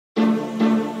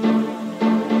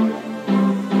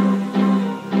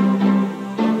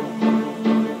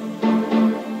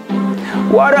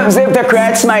What up,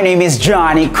 Ziptocrats? My name is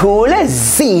Johnny Kool,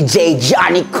 CJ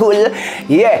Johnny Kool.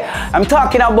 Yeah, I'm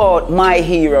talking about my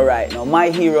hero right now. My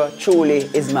hero truly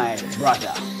is my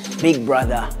brother, big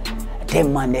brother.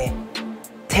 Them man, they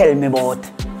tell me about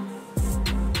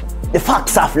the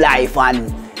facts of life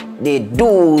and the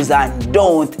do's and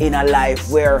don'ts in a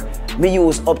life where me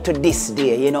use up to this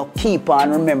day, you know, keep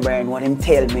on remembering what him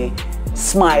tell me.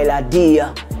 Smile a day,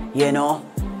 you know.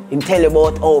 Him tell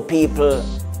about how people,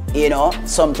 you know,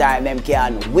 sometimes them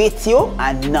can with you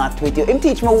and not with you. Him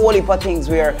teach me a whole heap of things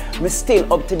where me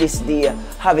still up to this day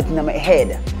have it in my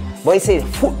head. But he say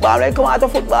football, when I come out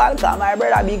of football, because my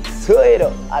brother big so, you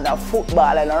know, and a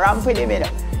football and a ramp with him, you know.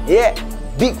 Yeah,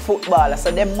 big footballer.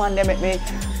 So them man, they make me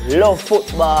love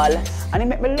football. And he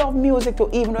make me love music too,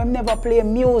 even though I never play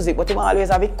music, but he always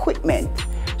have equipment.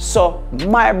 So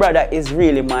my brother is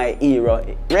really my hero.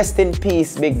 Rest in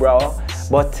peace, big bro.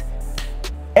 But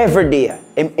every day,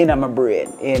 in my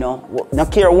brain, you know. No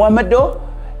care what I do,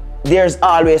 there's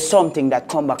always something that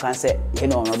come back and say, you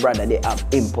know, my brother, they have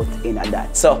input in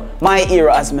that. So my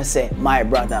hero, as me say, my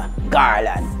brother,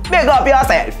 Garland. Big up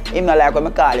yourself. Him not like when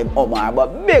I call him Omar,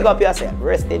 but big up yourself.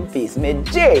 Rest in peace, me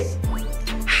J.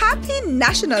 Happy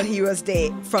National Heroes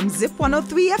Day from Zip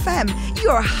 103 FM,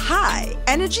 your high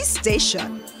energy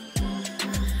station.